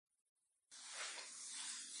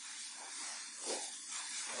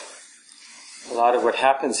lot of what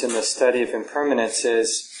happens in the study of impermanence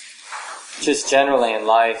is just generally in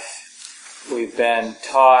life we've been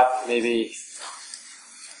taught, maybe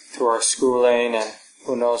through our schooling and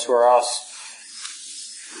who knows where else.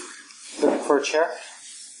 Looking for a chair?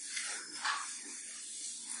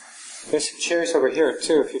 There's some chairs over here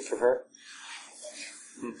too if you prefer.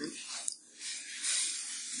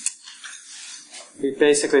 We've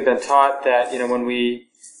basically been taught that, when we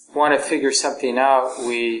want to figure something out,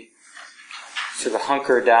 we sort of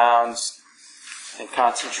hunker down and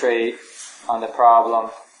concentrate on the problem,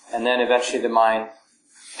 and then eventually the mind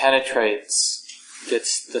penetrates,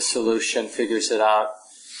 gets the solution, figures it out.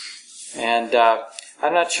 And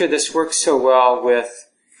I'm not sure this works so well with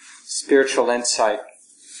spiritual insight.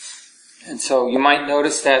 And so you might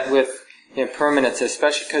notice that with impermanence,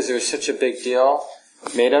 especially because there's such a big deal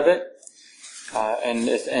made of it, and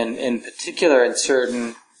in particular in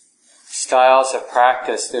certain styles of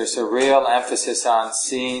practice, there's a real emphasis on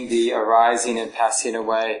seeing the arising and passing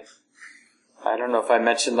away. I don't know if I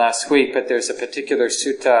mentioned last week, but there's a particular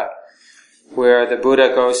sutta where the Buddha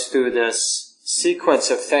goes through this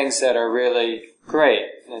sequence of things that are really great.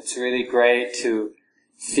 And it's really great to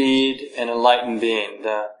feed an enlightened being.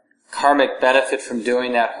 The karmic benefit from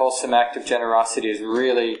doing that wholesome act of generosity is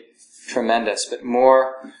really tremendous, but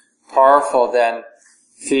more powerful than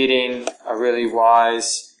feeding a really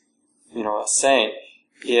wise, a saint,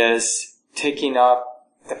 is taking up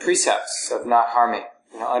the precepts of not harming,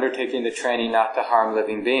 undertaking the training not to harm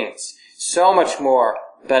living beings. So much more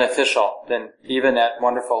beneficial than even that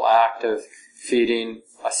wonderful act of feeding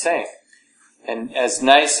a saint. And as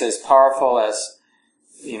nice, as powerful, as,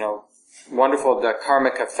 wonderful the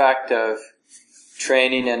karmic effect of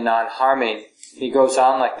training and non-harming, he goes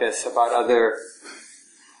on like this about other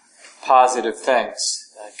positive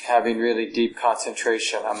things, like having really deep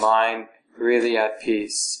concentration, a mind really at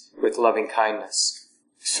peace with loving kindness.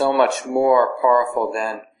 So much more powerful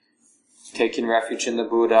than taking refuge in the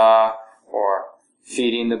Buddha, or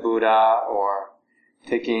feeding the Buddha, or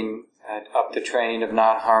taking up the training of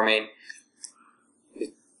non-harming.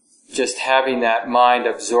 Just having that mind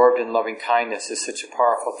absorbed in loving kindness is such a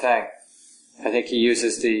powerful thing. I think he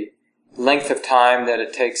uses the length of time that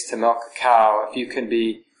it takes to milk a cow. If you can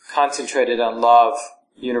be concentrated on love,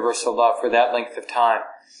 universal love, for that length of time,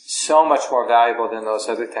 so much more valuable than those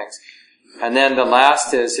other things. And then the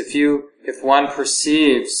last is, if one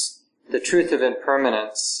perceives the truth of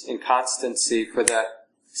impermanence, inconstancy, for that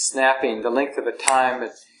snapping, the length of a time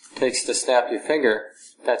it takes to snap your finger,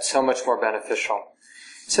 that's so much more beneficial.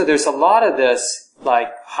 So there's a lot of this,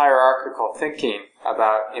 like, hierarchical thinking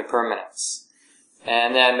about impermanence.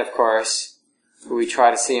 And then, of course, we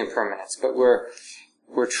try to see impermanence, but we're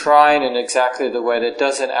trying in exactly the way that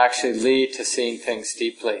doesn't actually lead to seeing things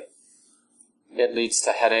deeply. It leads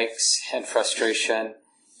to headaches and frustration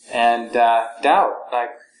and doubt.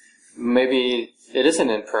 Like, maybe it isn't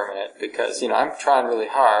impermanent because, I'm trying really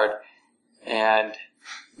hard and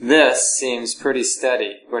this seems pretty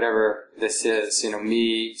steady, whatever this is.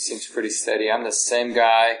 Me seems pretty steady. I'm the same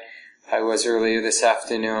guy I was earlier this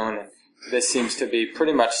afternoon, and this seems to be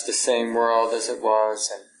pretty much the same world as it was.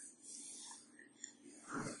 And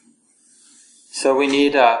so we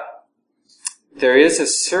need there is a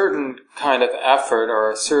certain kind of effort or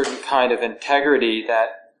a certain kind of integrity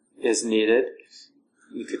that is needed.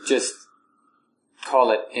 You could just call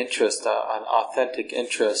it interest, an authentic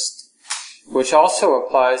interest, which also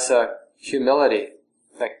applies humility,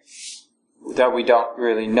 like that we don't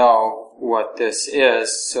really know what this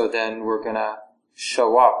is, so then we're going to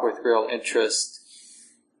show up with real interest,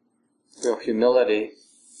 real humility,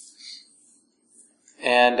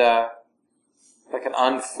 and like an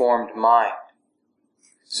unformed mind.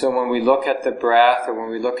 So when we look at the breath, or when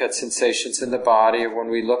we look at sensations in the body, or when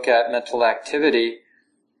we look at mental activity,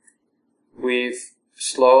 we've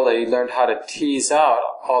slowly learned how to tease out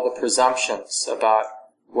all the presumptions about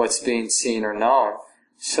what's being seen or known,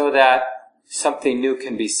 so that something new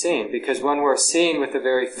can be seen. Because when we're seeing with a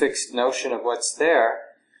very fixed notion of what's there,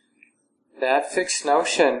 that fixed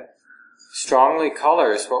notion strongly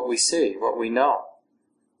colors what we see, what we know.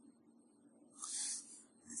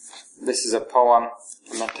 This is a poem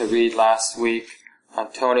I meant to read last week,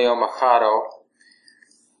 Antonio Machado,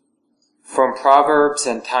 from Proverbs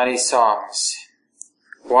and Tiny Songs.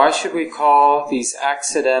 Why should we call these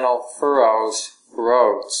accidental furrows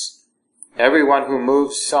roads? Everyone who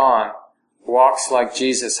moves on walks like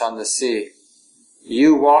Jesus on the sea.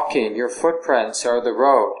 You walking, your footprints are the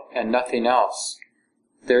road and nothing else.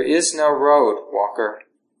 There is no road, walker.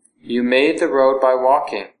 You made the road by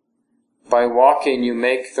walking. By walking you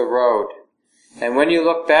make the road. And when you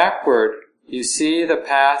look backward, you see the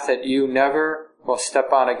path that you never will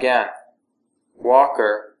step on again.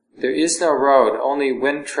 Walker, there is no road, only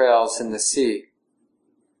wind trails in the sea.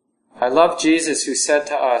 I love Jesus who said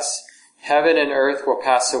to us, heaven and earth will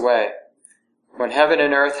pass away. When heaven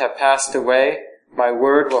and earth have passed away, my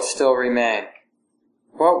word will still remain.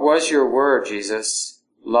 What was your word, Jesus?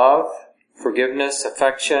 Love, forgiveness,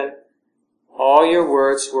 affection. All your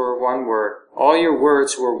words were one word. All your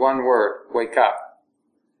words were one word. Wake up.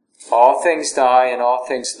 All things die and all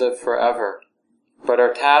things live forever. But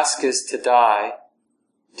our task is to die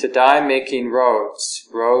making roads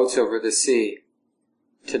over the sea.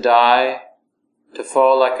 To die, to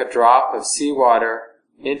fall like a drop of seawater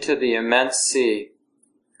into the immense sea,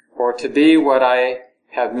 or to be what I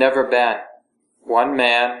have never been, one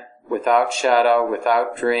man, without shadow,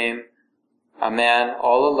 without dream, a man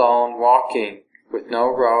all alone, walking, with no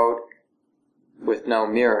road, with no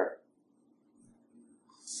mirror.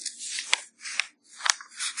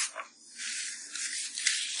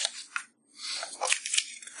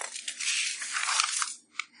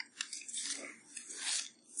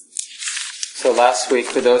 So last week,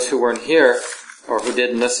 for those who weren't here, or who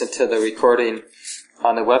didn't listen to the recording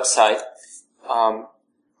on the website,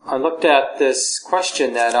 I looked at this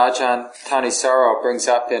question that Ajahn Thanisaro brings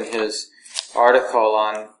up in his article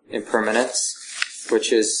on impermanence,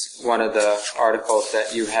 which is one of the articles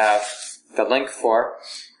that you have the link for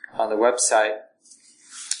on the website.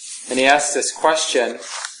 And he asked this question.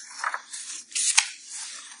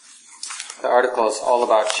 The article is all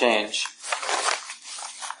about change.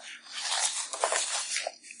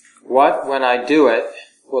 What, when I do it,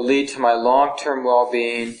 will lead to my long-term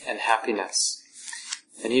well-being and happiness?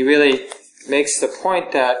 And he really makes the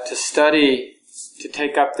point that to study, to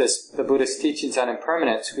take up the Buddhist teachings on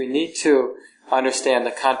impermanence, we need to understand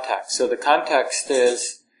the context. So the context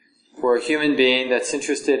is we're a human being that's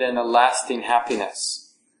interested in a lasting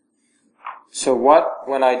happiness. So what,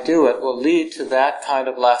 when I do it, will lead to that kind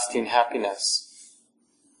of lasting happiness?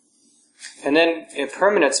 And then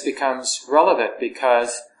impermanence becomes relevant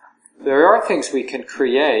because there are things we can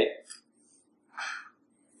create,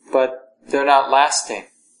 but they're not lasting.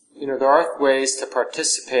 There are ways to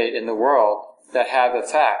participate in the world that have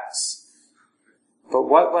effects. But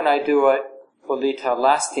what, when I do it, will lead to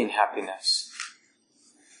lasting happiness?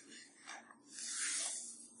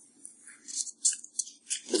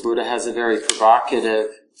 The Buddha has a very provocative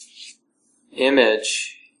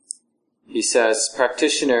image. He says,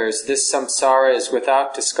 practitioners, this samsara is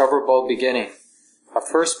without discoverable beginning. A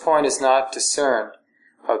first point is not discerned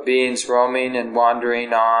of beings roaming and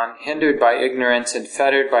wandering on, hindered by ignorance and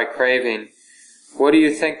fettered by craving. What do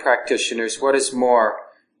you think, practitioners? What is more?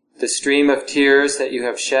 The stream of tears that you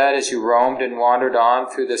have shed as you roamed and wandered on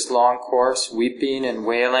through this long course, weeping and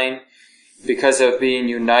wailing because of being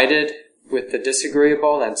united with the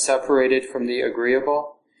disagreeable and separated from the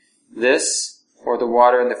agreeable? This, or the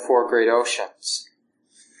water in the four great oceans?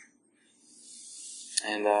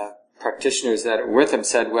 And practitioners that are with him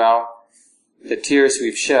said, well, the tears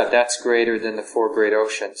we've shed, that's greater than the four great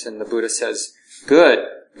oceans. And the Buddha says, good,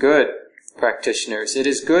 practitioners. It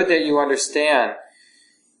is good that you understand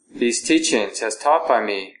these teachings as taught by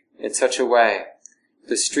me in such a way.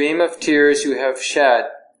 The stream of tears you have shed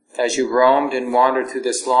as you roamed and wandered through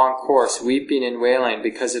this long course, weeping and wailing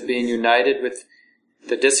because of being united with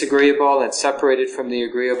the disagreeable and separated from the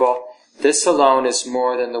agreeable, this alone is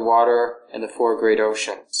more than the water and the four great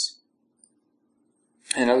oceans.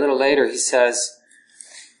 And a little later he says,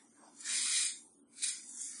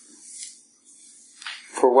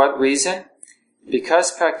 for what reason?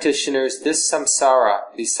 Because practitioners, this samsara,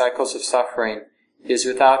 these cycles of suffering, is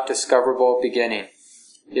without discoverable beginning.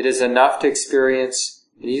 It is enough to experience,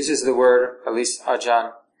 he uses the word, at least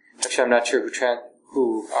Ajahn, actually I'm not sure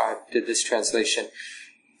who did this translation.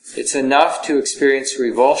 It's enough to experience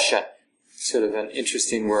revulsion, sort of an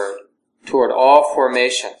interesting word, toward all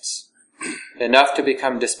formations. Enough to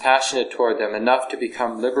become dispassionate toward them, enough to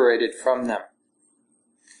become liberated from them.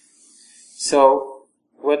 So,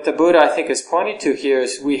 what the Buddha, I think, is pointing to here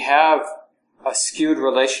is we have a skewed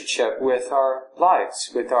relationship with our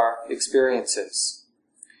lives, with our experiences.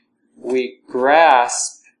 We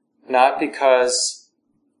grasp not because,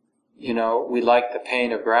 we like the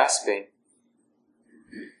pain of grasping.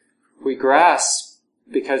 We grasp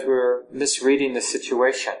because we're misreading the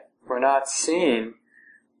situation. We're not seeing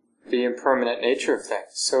the impermanent nature of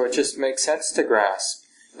things. So it just makes sense to grasp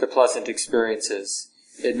the pleasant experiences.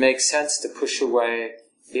 It makes sense to push away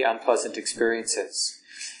the unpleasant experiences.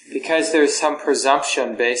 Because there's some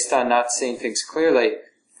presumption based on not seeing things clearly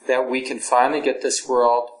that we can finally get this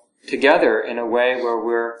world together in a way where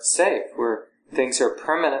we're safe, where things are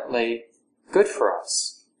permanently good for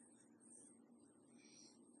us.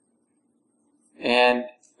 And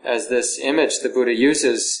as this image the Buddha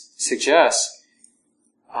uses suggests,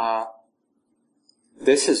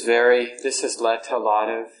 this has led to a lot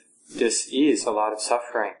of dis-ease, a lot of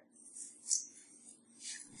suffering.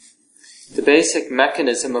 The basic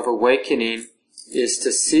mechanism of awakening is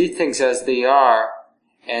to see things as they are,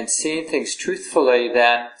 and seeing things truthfully,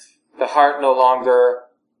 then the heart no longer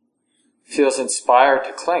feels inspired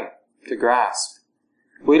to cling, to grasp.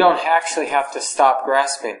 We don't actually have to stop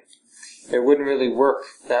grasping. It wouldn't really work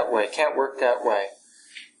that way. It can't work that way.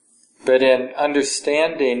 But in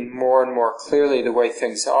understanding more and more clearly the way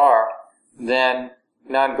things are, then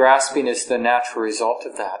non-grasping is the natural result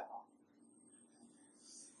of that.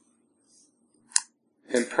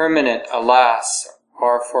 Impermanent, alas,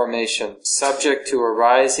 are formations, subject to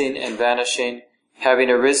arising and vanishing. Having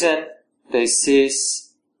arisen, they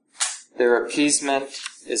cease. Their appeasement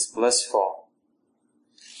is blissful.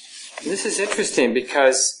 And this is interesting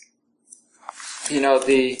because,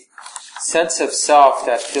 the sense of self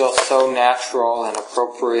that feels so natural and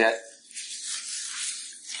appropriate,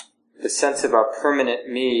 the sense of a permanent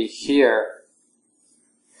me here,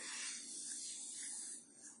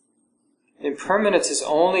 impermanence is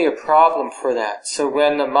only a problem for that. So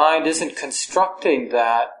when the mind isn't constructing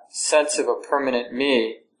that sense of a permanent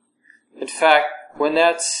me, in fact, when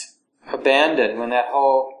that's abandoned, when that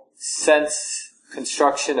whole sense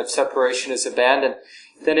construction of separation is abandoned,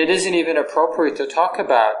 then it isn't even appropriate to talk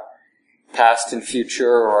about past and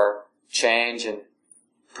future or change and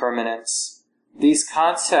permanence. These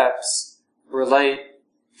concepts relate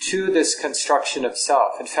to this construction of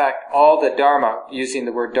self. In fact, all the Dharma, using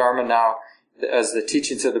the word Dharma now as the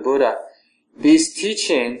teachings of the Buddha, these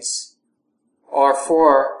teachings are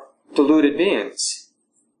for deluded beings.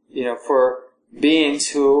 For beings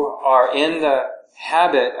who are in the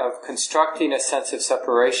habit of constructing a sense of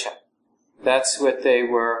separation. That's what they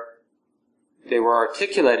were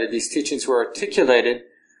articulated. These teachings were articulated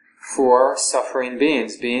for suffering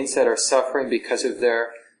beings that are suffering because of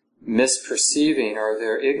their misperceiving or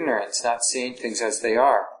their ignorance, not seeing things as they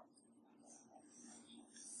are.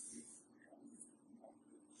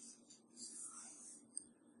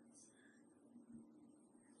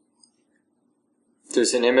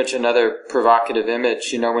 There's an image, another provocative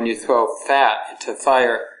image. When you throw fat into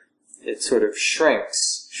fire, it sort of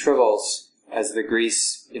shrinks, shrivels as the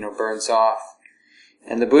grease, burns off.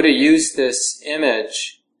 And the Buddha used this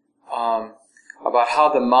image about how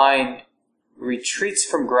the mind retreats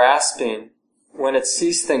from grasping when it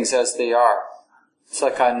sees things as they are. It's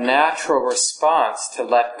like a natural response to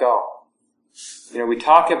let go. We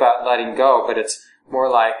talk about letting go, but it's more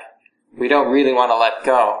like we don't really want to let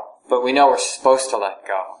go, but we know we're supposed to let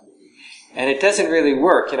go. And it doesn't really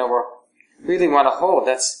work. We really want to hold.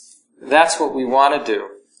 That's what we want to do.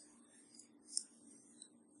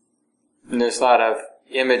 And there's a lot of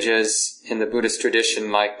images in the Buddhist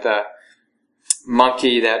tradition, like the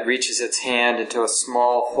monkey that reaches its hand into a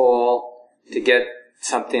small hole to get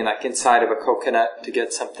something, like inside of a coconut to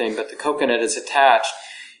get something, but the coconut is attached.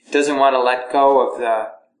 It doesn't want to let go of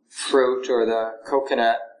the fruit or the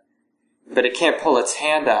coconut, but it can't pull its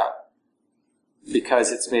hand out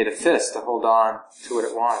because it's made a fist to hold on to what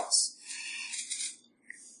it wants.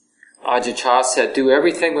 Ajahn Chah said, do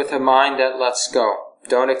everything with a mind that lets go.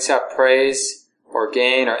 Don't accept praise or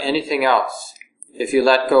gain or anything else. If you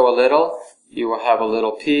let go a little, you will have a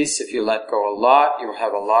little peace. If you let go a lot, you will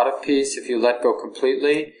have a lot of peace. If you let go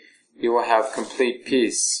completely, you will have complete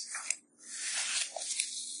peace.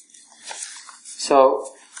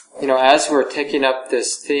 So, as we're taking up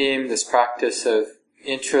this theme, this practice of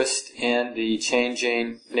interest in the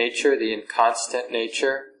changing nature, the inconstant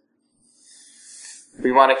nature,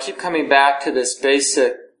 we want to keep coming back to this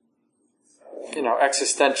basic,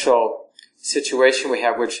 existential situation we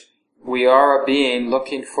have, which we are a being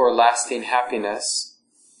looking for lasting happiness.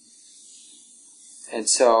 And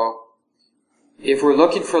so, if we're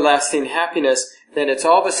looking for lasting happiness, then it's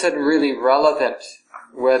all of a sudden really relevant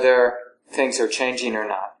whether things are changing or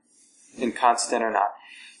not, inconstant or not.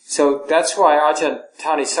 So that's why Ajahn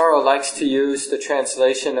Thanisaro likes to use the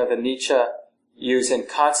translation of Anicca, use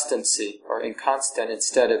inconstancy or inconstant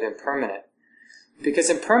instead of impermanent. Because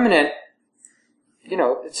impermanent,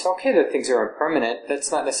 it's okay that things are impermanent,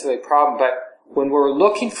 that's not necessarily a problem, but when we're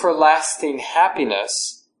looking for lasting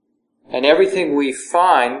happiness, and everything we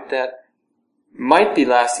find that might be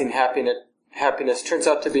lasting happiness turns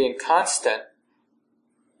out to be inconstant,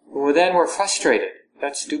 well then we're frustrated.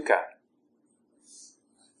 That's dukkha.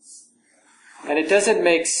 And it doesn't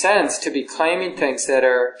make sense to be claiming things that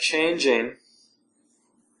are changing,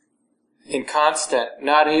 inconstant,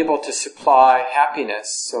 not able to supply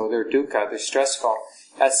happiness, so they're dukkha, they're stressful,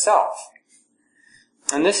 as self.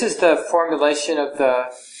 And this is the formulation of the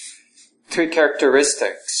three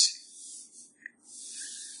characteristics.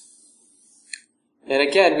 And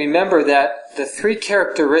again, remember that the three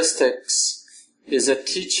characteristics is a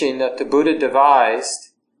teaching that the Buddha devised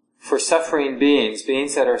for suffering beings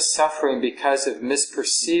that are suffering because of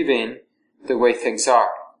misperceiving the way things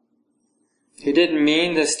are. He didn't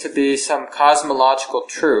mean this to be some cosmological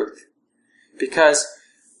truth, because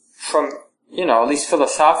from, at least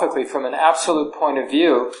philosophically, from an absolute point of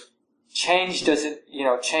view, change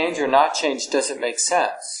or not change doesn't make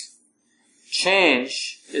sense.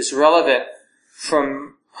 Change is relevant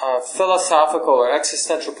from a philosophical or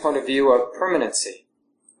existential point of view of permanency.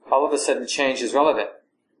 All of a sudden change is relevant.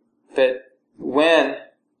 But when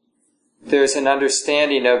there's an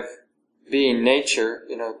understanding of being nature,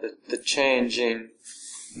 the changing,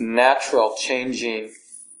 natural changing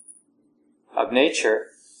of nature,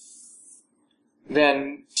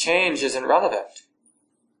 then change isn't relevant.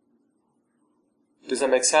 Does that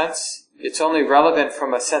make sense? It's only relevant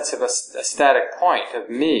from a sense of a static point of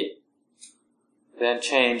me. Then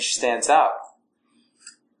change stands out.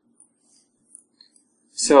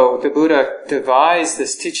 So the Buddha devised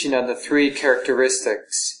this teaching on the three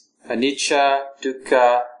characteristics, anicca,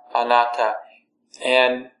 dukkha, anatta.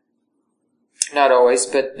 And not always,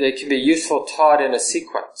 but they can be useful taught in a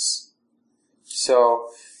sequence. So,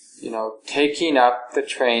 taking up the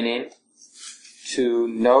training to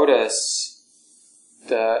notice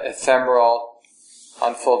the ephemeral,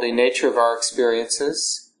 unfolding nature of our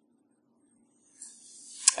experiences.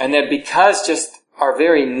 And then because just our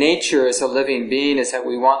very nature as a living being is that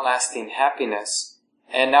we want lasting happiness,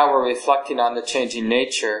 and now we're reflecting on the changing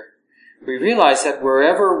nature, we realize that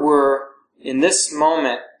wherever we're in this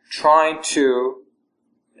moment trying to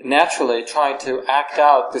act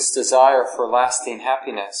out this desire for lasting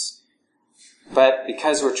happiness, but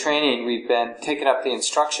because we're training, we've been taken up the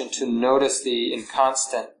instruction to notice the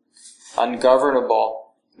inconstant,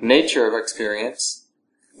 ungovernable nature of experience,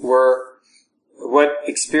 what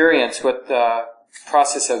the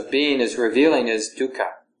process of being is revealing is dukkha.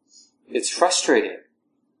 It's frustrating.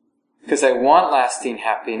 Because I want lasting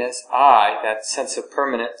happiness. That sense of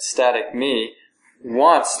permanent, static me,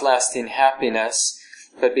 wants lasting happiness.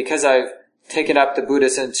 But because I've taken up the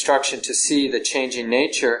Buddha's instruction to see the changing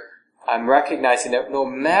nature, I'm recognizing that no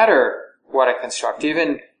matter what I construct,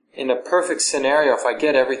 even in a perfect scenario, if I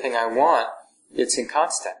get everything I want, it's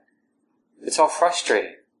inconstant. It's all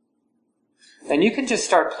frustrating. And you can just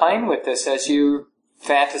start playing with this as you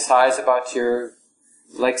fantasize about your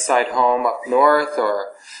lakeside home up north,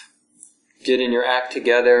 or getting your act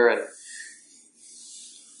together. And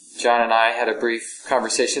John and I had a brief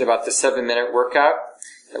conversation about the 7-minute workout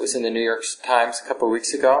that was in the New York Times a couple of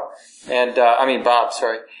weeks ago. And, Bob,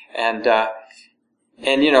 sorry. And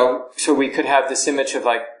so we could have this image of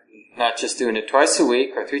not just doing it twice a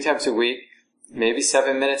week or 3 times a week, maybe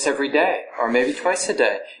 7 minutes every day, or maybe twice a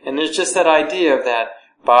day. And there's just that idea of that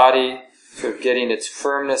body sort of getting its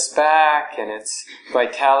firmness back and its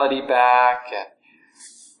vitality back. And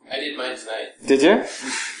I did mine tonight. Did you?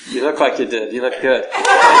 You look like you did. You look good. The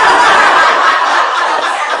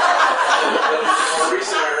more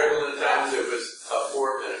recent article in the Times, it was a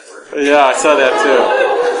 4-minute workout. Yeah, I saw that too.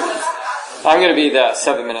 I'm going to be the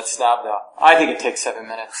 7-minute snob though. I think it takes 7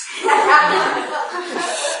 minutes.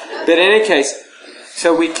 But in any case,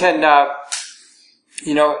 so we can,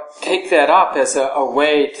 take that up as a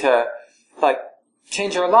way to,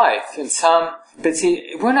 change our life but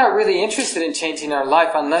see, we're not really interested in changing our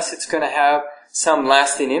life unless it's going to have some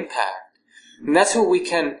lasting impact. And that's what we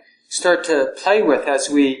can start to play with as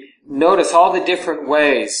we notice all the different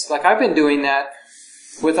ways. I've been doing that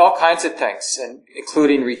with all kinds of things, and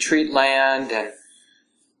including retreat land and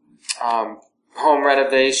home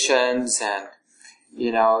renovations and,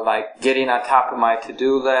 getting on top of my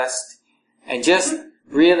to-do list, and just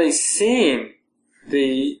really seeing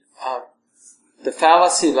the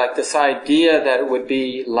fallacy, this idea that it would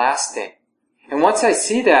be lasting. And once I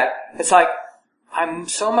see that, it's I'm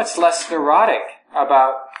so much less neurotic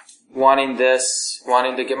about wanting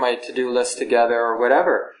to get my to-do list together or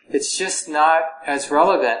whatever. It's just not as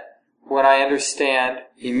relevant when I understand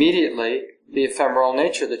immediately the ephemeral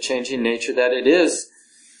nature, the changing nature, that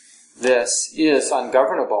this is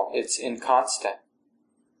ungovernable. It's inconstant.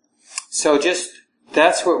 So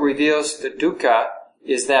that's what reveals the dukkha,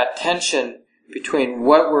 is that tension between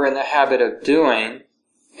what we're in the habit of doing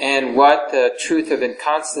and what the truth of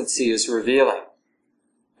inconstancy is revealing.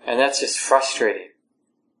 And that's just frustrating.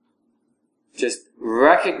 Just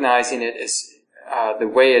recognizing it as the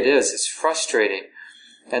way it is frustrating.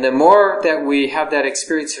 And the more that we have that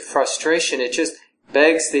experience of frustration, it just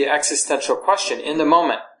begs the existential question in the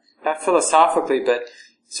moment, not philosophically, but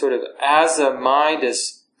sort of as the mind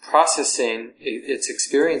is processing its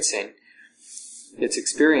experiences.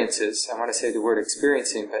 I want to say the word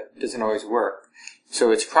experiencing, but it doesn't always work.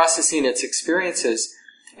 So it's processing its experiences,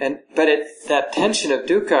 but that tension of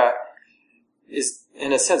dukkha is,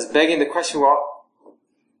 in a sense, begging the question, well,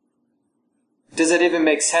 does it even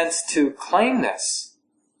make sense to claim this?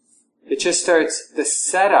 It just starts, the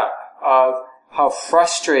setup of how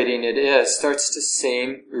frustrating it is starts to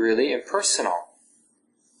seem really impersonal.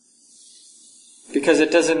 Because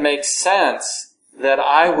it doesn't make sense that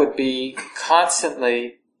I would be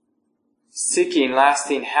constantly seeking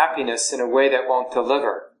lasting happiness in a way that won't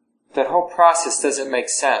deliver. That whole process doesn't make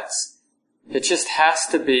sense. It just has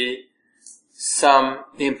to be some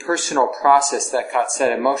impersonal process that got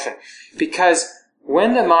set in motion. Because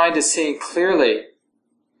when the mind is seeing clearly,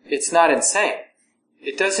 it's not insane.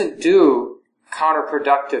 It doesn't do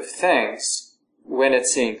counterproductive things when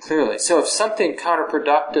it's seeing clearly. So if something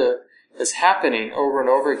counterproductive is happening over and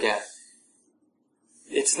over again,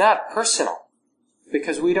 it's not personal,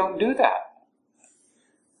 because we don't do that.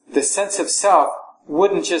 The sense of self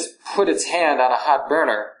wouldn't just put its hand on a hot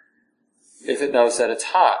burner if it knows that it's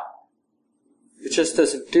hot. It just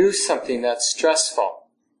doesn't do something that's stressful.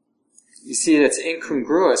 You see, that's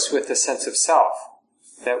incongruous with the sense of self,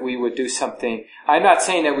 that we would do something. I'm not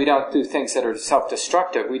saying that we don't do things that are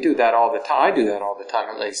self-destructive. We do that all the time. I do that all the time,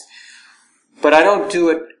 at least. But I don't do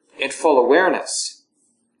it in full awareness.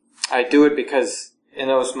 I do it because in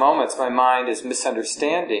those moments my mind is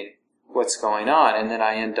misunderstanding what's going on, and then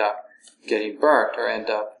I end up getting burnt or end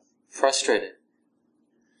up frustrated.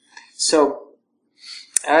 So,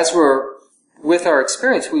 as we're with our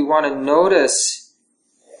experience, we want to notice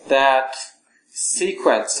that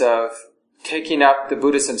sequence of taking up the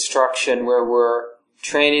Buddha's instruction where we're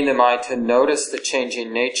training the mind to notice the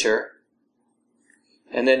changing nature,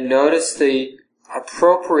 and then notice the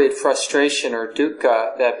appropriate frustration or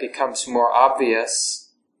dukkha that becomes more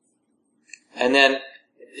obvious, and then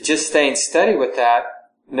just staying steady with that,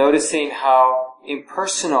 noticing how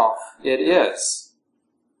impersonal it is,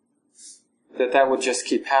 that would just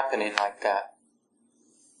keep happening like that.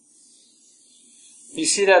 You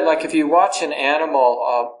see that, like, if you watch an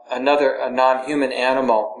animal, a non-human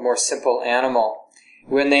animal, more simple animal,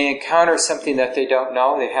 when they encounter something that they don't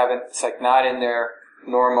know, it's like not in their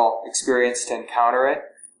normal experience to encounter it.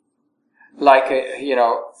 Like,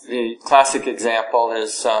 the classic example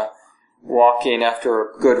is walking after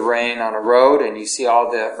a good rain on a road, and you see all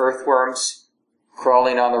the earthworms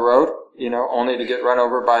crawling on the road, only to get run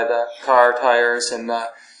over by the car tires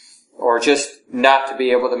or just not to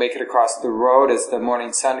be able to make it across the road as the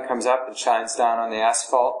morning sun comes up and shines down on the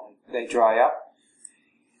asphalt. They dry up.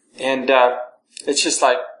 And it's just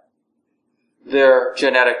like their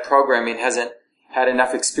genetic programming hasn't had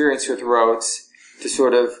enough experience with roads to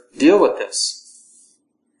sort of deal with this.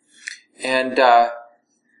 And I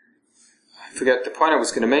forget the point I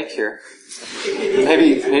was going to make here.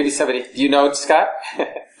 Maybe somebody... Do you know, Scott?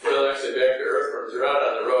 Well, actually, back to earthworms. They're out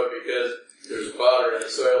on the road because there's powder in the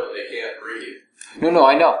soil and they can't breathe. No,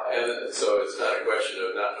 I know. And so it's not a question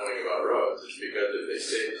of not knowing about roads. It's because if they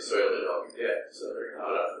stay in the soil, they don't get. So they're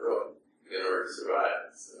out on the road in order to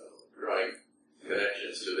survive. So drawing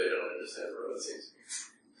connections to they don't understand the road seems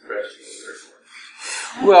stretching the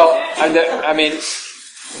earthworm. Well, I mean,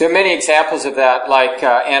 there are many examples of that, like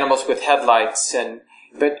animals with headlights.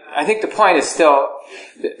 But I think the point is still,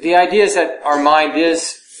 the idea is that our mind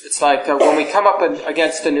is, it's like when we come up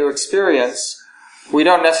against a new experience, we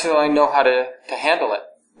don't necessarily know how to handle it.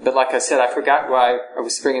 But like I said, I forgot why I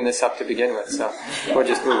was bringing this up to begin with, so we'll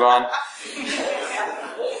just move on.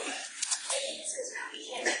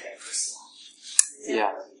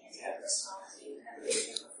 Yeah.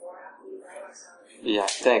 Yeah,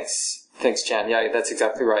 thanks, Jan. Yeah, that's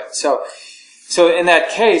exactly right. So in that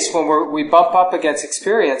case, when we bump up against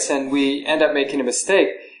experience and we end up making a mistake,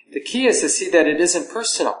 the key is to see that it isn't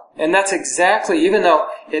personal. And that's exactly, even though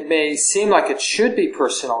it may seem like it should be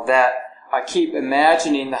personal, that I keep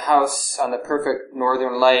imagining the house on the perfect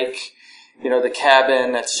northern lake, the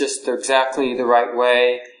cabin that's just exactly the right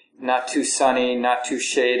way, not too sunny, not too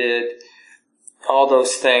shaded, all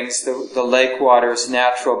those things. The lake water is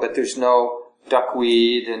natural, but there's no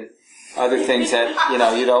duckweed and other things that,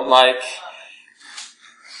 you don't like.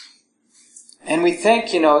 And we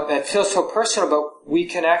think, that feels so personal, but we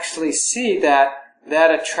can actually see that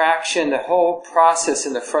attraction, the whole process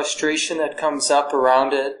and the frustration that comes up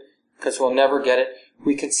around it, because we'll never get it,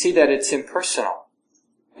 we can see that it's impersonal.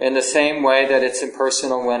 In the same way that it's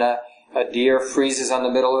impersonal when a deer freezes on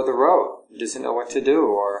the middle of the road, doesn't know what to do,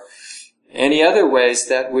 or any other ways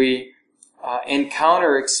that we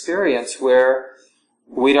encounter experience where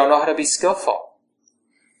we don't know how to be skillful.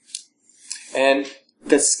 And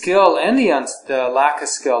the skill and the lack of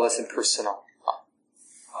skill is impersonal.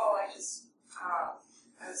 I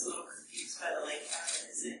was a little confused by the lake cabin.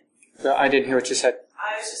 Is it? No, I didn't hear what you said.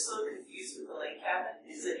 I was just a little confused with the lake cabin.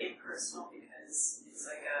 Is it impersonal because it's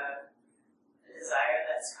like a desire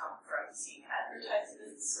that's come from seeing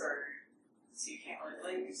advertisements, or so you can't really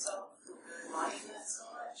blame yourself for really wanting that so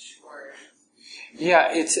much, or? Yeah,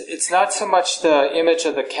 it's not so much the image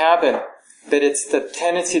of the cabin, but it's the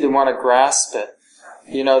tendency to want to grasp it.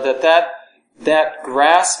 You know, that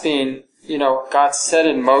grasping, you know, got set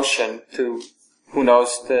in motion through who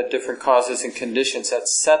knows the different causes and conditions that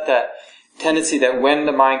set that tendency that when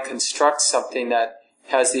the mind constructs something that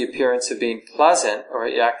has the appearance of being pleasant, or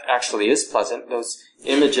it actually is pleasant, those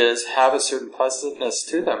images have a certain pleasantness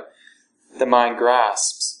to them, the mind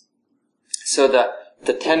grasps. So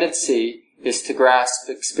the tendency is to grasp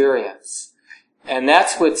experience. And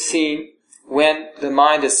that's what's seen when the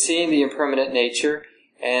mind is seeing the impermanent nature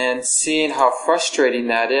and seeing how frustrating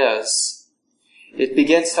that is. It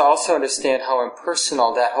begins to also understand how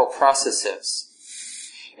impersonal that whole process is.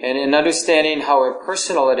 And in understanding how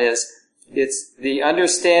impersonal it is, it's the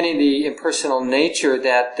understanding the impersonal nature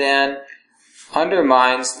that then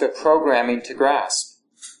undermines the programming to grasp.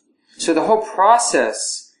 So the whole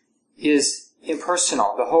process is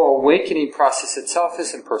impersonal. The whole awakening process itself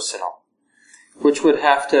is impersonal, which would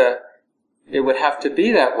have to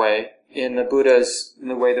be that way in the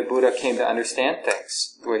way the Buddha came to understand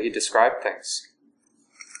things, the way he described things.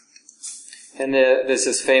 And there's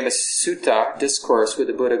this famous sutta, discourse, where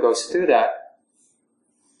the Buddha goes through that.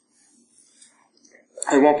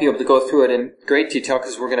 I won't be able to go through it in great detail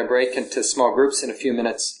because we're going to break into small groups in a few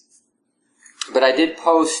minutes. But I did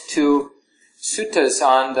post 2 suttas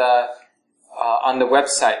on the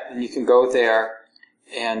website, and you can go there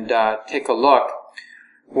and take a look.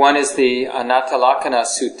 One is the Anatalakkhana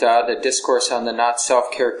Sutta, the discourse on the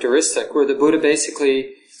not-self characteristic, where the Buddha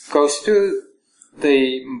basically goes through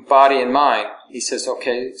the body and mind. He says,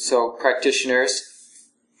 okay, so practitioners,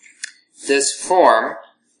 this form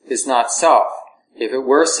is not self. If it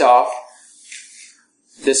were self,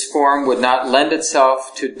 this form would not lend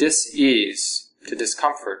itself to dis-ease, to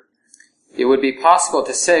discomfort. It would be possible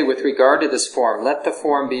to say with regard to this form, let the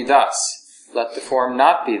form be thus, let the form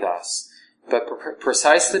not be thus. But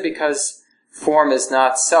precisely because form is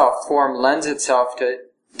not self, form lends itself to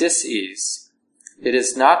dis-ease. It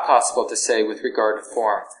is not possible to say with regard to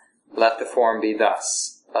form, let the form be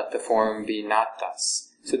thus, let the form be not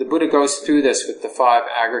thus. So the Buddha goes through this with the 5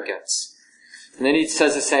 aggregates. And then he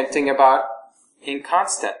says the same thing about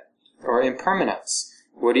inconstant, or impermanence.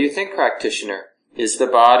 What do you think, practitioner? Is the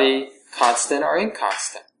body constant or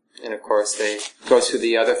inconstant? And of course they go through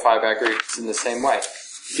the other 5 aggregates in the same way.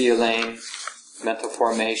 Feeling, mental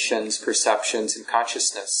formations, perceptions, and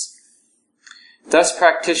consciousness. Thus,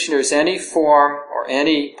 practitioners, any form or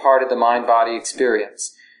any part of the mind-body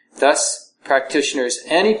experience. Thus, practitioners,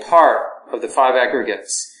 any part of the 5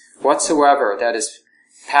 aggregates whatsoever, that is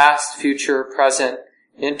past, future, present,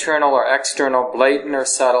 internal or external, blatant or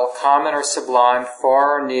subtle, common or sublime,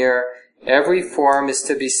 far or near, every form is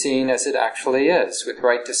to be seen as it actually is, with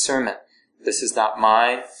right discernment. This is not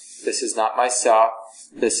mine, this is not myself,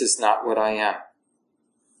 this is not what I am.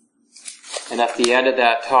 And at the end of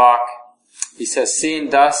that talk, he says, seeing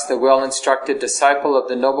thus, the well-instructed disciple of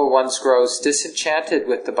the Noble Ones grows disenchanted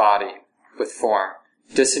with the body, with form,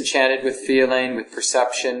 disenchanted with feeling, with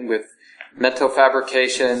perception, with mental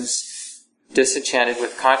fabrications, disenchanted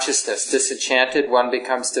with consciousness. Disenchanted, one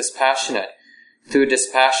becomes dispassionate. Through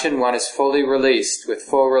dispassion, one is fully released. With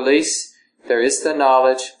full release, there is the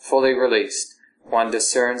knowledge, fully released. One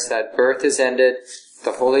discerns that birth is ended,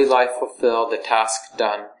 the holy life fulfilled, the task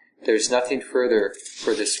done. There is nothing further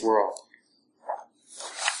for this world.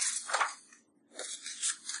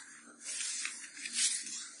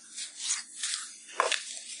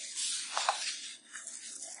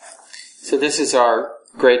 So this is our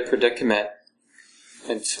great predicament.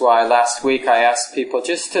 And it's why last week I asked people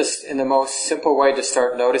just to, in the most simple way, to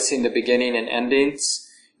start noticing the beginning and endings.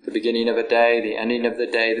 The beginning of a day, the ending of the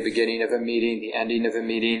day, the beginning of a meeting, the ending of a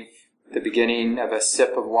meeting, the beginning of a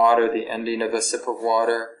sip of water, the ending of a sip of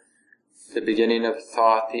water, the beginning of a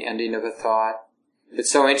thought, the ending of a thought.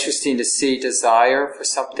 It's so interesting to see desire for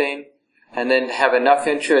something and then have enough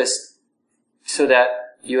interest so that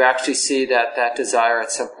you actually see that that desire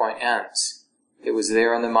at some point ends. It was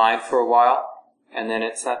there in the mind for a while, and then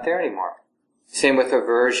it's not there anymore. Same with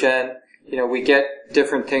aversion. We get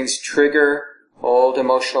different things trigger old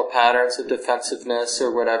emotional patterns of defensiveness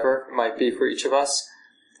or whatever it might be for each of us.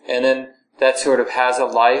 And then that sort of has a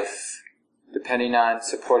life, depending on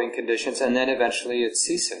supporting conditions, and then eventually it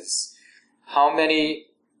ceases. How many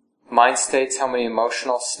mind states, how many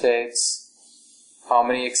emotional states, how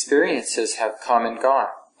many experiences have come and gone?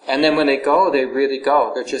 And then when they go, they really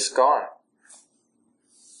go. They're just gone.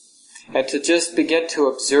 And to just begin to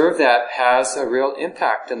observe that has a real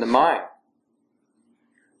impact in the mind.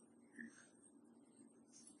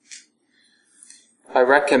 I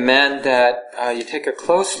recommend that you take a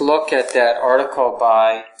close look at that article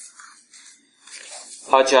by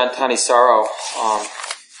Ajahn Thanissaro,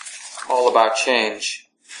 all about change.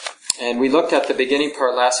 And we looked at the beginning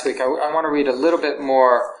part last week. I want to read a little bit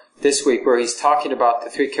more this week where he's talking about the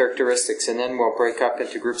three characteristics, and then we'll break up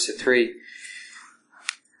into groups of three.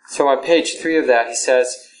 So on page 3 of that, he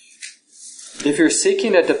says, if you're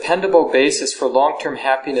seeking a dependable basis for long-term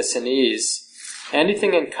happiness and ease,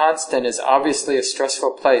 anything inconstant is obviously a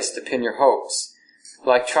stressful place to pin your hopes,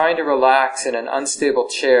 like trying to relax in an unstable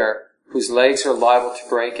chair whose legs are liable to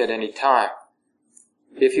break at any time.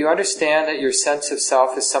 If you understand that your sense of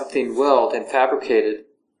self is something willed and fabricated,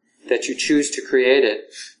 that you choose to create it,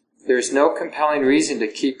 there is no compelling reason to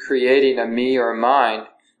keep creating a me or a mine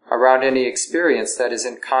around any experience that is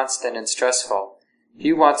inconstant and stressful.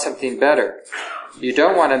 You want something better. You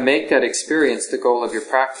don't want to make that experience the goal of your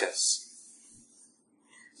practice.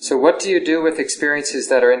 So what do you do with experiences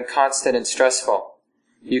that are inconstant and stressful?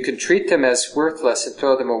 You can treat them as worthless and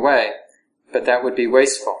throw them away, but that would be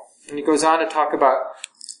wasteful. And he goes on to talk about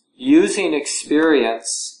using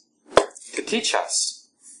experience to teach us.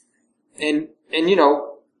 And you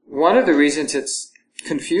know, one of the reasons it's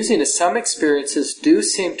confusing is some experiences do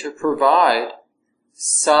seem to provide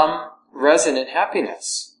some resonant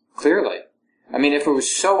happiness, clearly. I mean, if it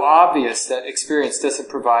was so obvious that experience doesn't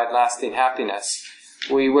provide lasting happiness,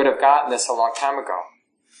 we would have gotten this a long time ago.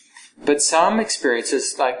 But some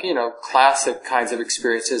experiences, like, classic kinds of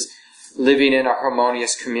experiences, living in a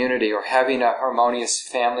harmonious community or having a harmonious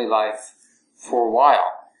family life for a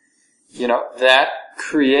while, that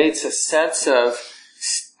creates a sense of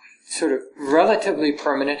sort of relatively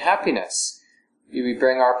permanent happiness. We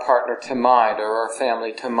bring our partner to mind, or our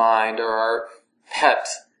family to mind, or our pet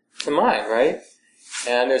to mind, right?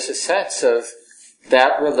 And there's a sense of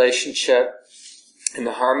that relationship and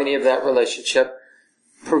the harmony of that relationship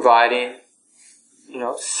providing,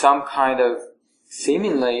 some kind of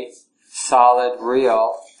seemingly solid,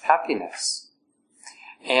 real happiness.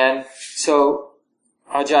 And so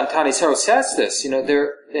Ajahn Thanissaro says this, and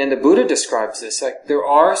the Buddha describes this, like there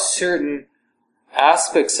are certain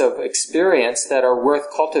aspects of experience that are worth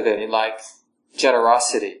cultivating, like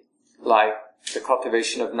generosity, like the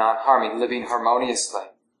cultivation of non-harming, living harmoniously,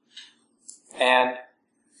 and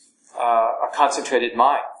a concentrated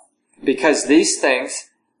mind. Because these things,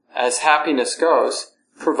 as happiness goes,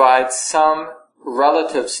 provide some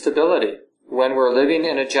relative stability. When we're living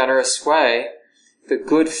in a generous way, the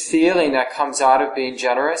good feeling that comes out of being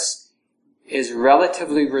generous is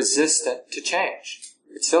relatively resistant to change.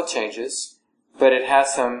 It still changes, but it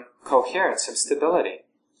has some coherence and stability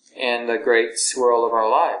in the great swirl of our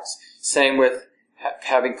lives. Same with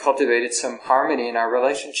having cultivated some harmony in our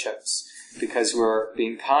relationships, because we're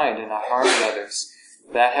being kind and not harming others.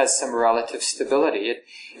 That has some relative stability.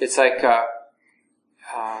 It's like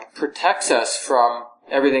protects us from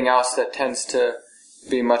everything else that tends to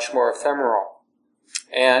be much more ephemeral.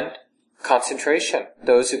 And concentration.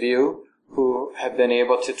 Those of you who have been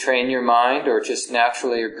able to train your mind or just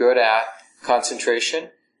naturally are good at concentration,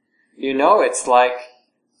 it's like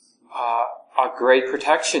a great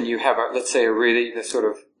protection. You have, let's say, the sort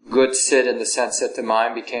of good sit in the sense that the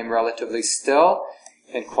mind became relatively still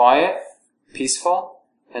and quiet, peaceful,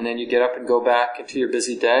 and then you get up and go back into your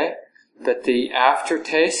busy day. But the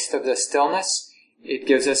aftertaste of the stillness, it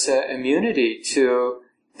gives us an immunity to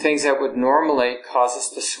things that would normally cause us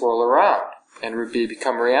to swirl around and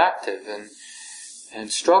become reactive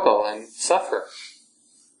and struggle and suffer.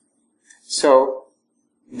 So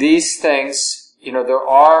these things, there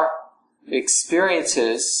are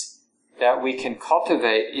experiences that we can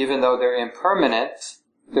cultivate, even though they're impermanent,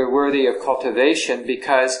 they're worthy of cultivation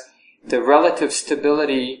because the relative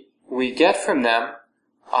stability we get from them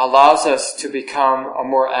allows us to become a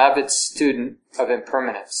more avid student of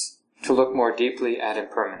impermanence, to look more deeply at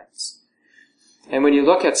impermanence. And when you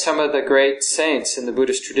look at some of the great saints in the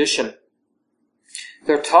Buddhist tradition,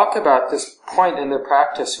 they'll talk about this point in their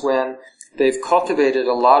practice when they've cultivated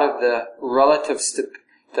a lot of the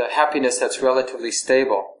the happiness that's relatively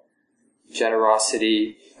stable.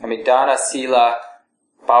 Generosity, dana, sila,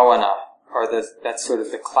 bhavana, that's sort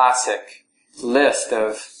of the classic list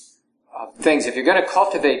of things. If you're going to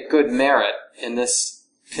cultivate good merit in this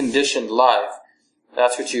conditioned life,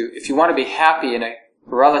 that's what if you want to be happy in a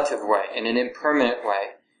relative way, in an impermanent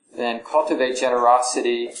way, then cultivate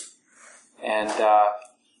generosity and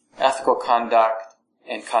ethical conduct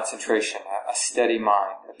and concentration, a steady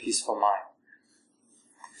mind, a peaceful mind.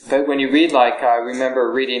 But when you read, I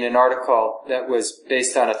remember reading an article that was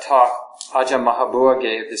based on a talk Ajahn Mahabua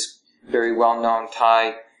gave, this very well-known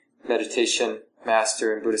Thai meditation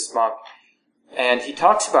master and Buddhist monk. And he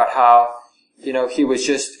talks about how, he was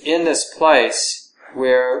just in this place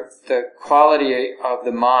where the quality of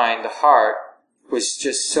the mind, the heart, was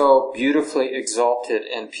just so beautifully exalted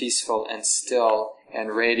and peaceful and still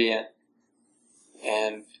and radiant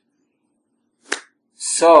and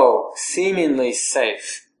so seemingly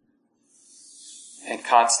safe and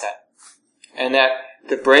constant. And that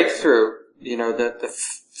the breakthrough, the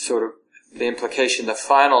sort of the implication, the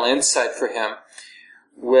final insight for him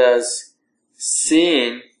was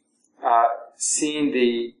seeing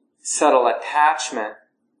the subtle attachment,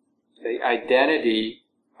 the identity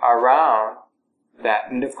around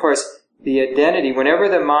that. And of course, the identity, whenever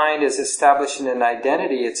the mind is establishing an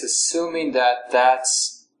identity, it's assuming that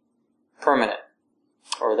that's permanent,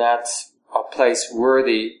 or that's a place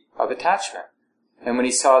worthy of attachment. And when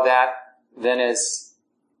he saw that, then his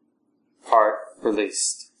heart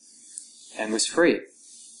released and was free.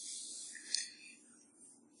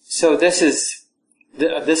 So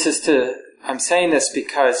I'm saying this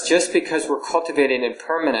because just because we're cultivating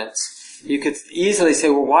impermanence, you could easily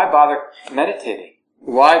say, well, why bother meditating?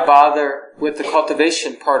 Why bother with the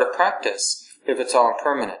cultivation part of practice if it's all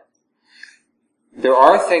impermanent? There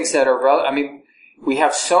are things that are we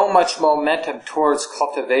have so much momentum towards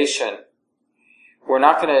cultivation. We're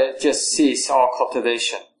not going to just cease all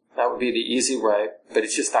cultivation. That would be the easy way, but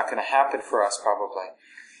it's just not going to happen for us probably.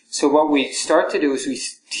 So what we start to do is we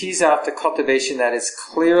tease out the cultivation that is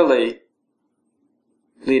clearly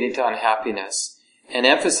leading to unhappiness, and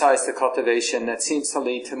emphasize the cultivation that seems to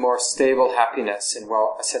lead to more stable happiness and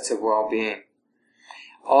a sense of well-being.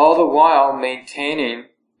 All the while maintaining,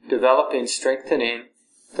 developing, strengthening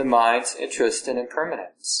the mind's interest in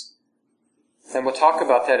impermanence. And we'll talk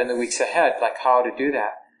about that in the weeks ahead, like how to do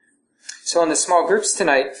that. So in the small groups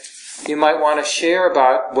tonight, you might want to share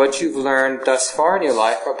about what you've learned thus far in your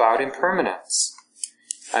life about impermanence.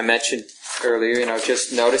 I mentioned earlier,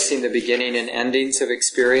 just noticing the beginning and endings of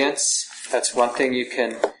experience. That's one thing you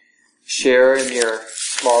can share in your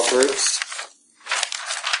small groups.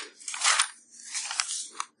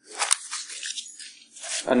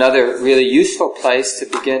 Another really useful place to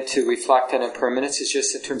begin to reflect on impermanence is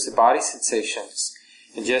just in terms of body sensations.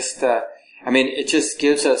 And it just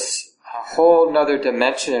gives us a whole nother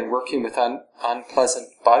dimension in working with unpleasant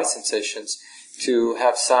body sensations to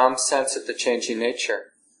have some sense of the changing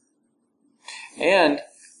nature. And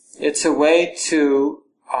it's a way to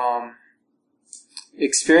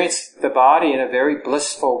experience the body in a very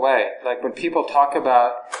blissful way. Like when people talk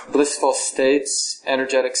about blissful states,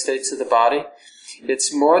 energetic states of the body,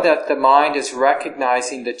 it's more that the mind is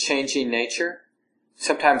recognizing the changing nature.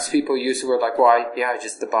 Sometimes people use the word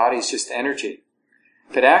the body is just energy.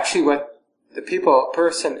 But actually what the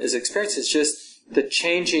person is experiencing is just the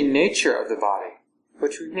changing nature of the body,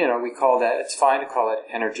 which, we call that, it's fine to call it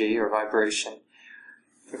energy or vibration.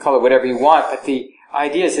 You call it whatever you want, but the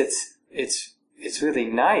idea is it's really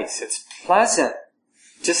nice, it's pleasant.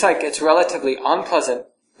 Just like it's relatively unpleasant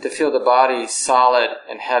to feel the body solid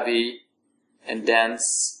and heavy and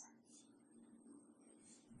dense.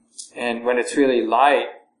 And when it's really light,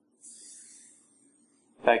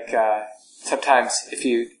 sometimes if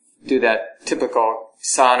you do that typical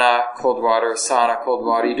sauna, cold water,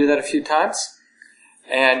 you do that a few times.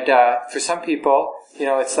 And for some people,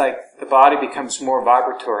 it's like the body becomes more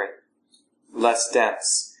vibratory, less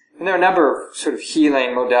dense. And there are a number of sort of healing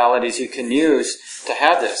modalities you can use to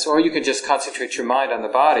have this. Or you can just concentrate your mind on the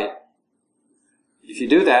body. If you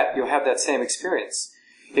do that, you'll have that same experience.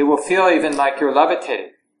 It will feel even like you're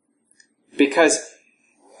levitating. Because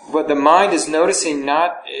what the mind is noticing,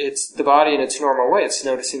 it's the body in its normal way, it's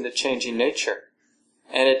noticing the changing nature.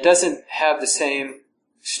 And it doesn't have the same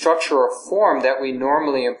structure or form that we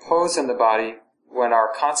normally impose on the body when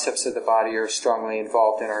our concepts of the body are strongly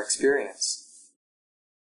involved in our experience.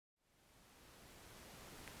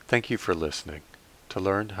 Thank you for listening. To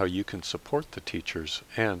learn how you can support the teachers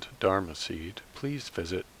and Dharma Seed, please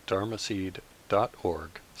visit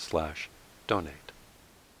dharmaseed.org/donate.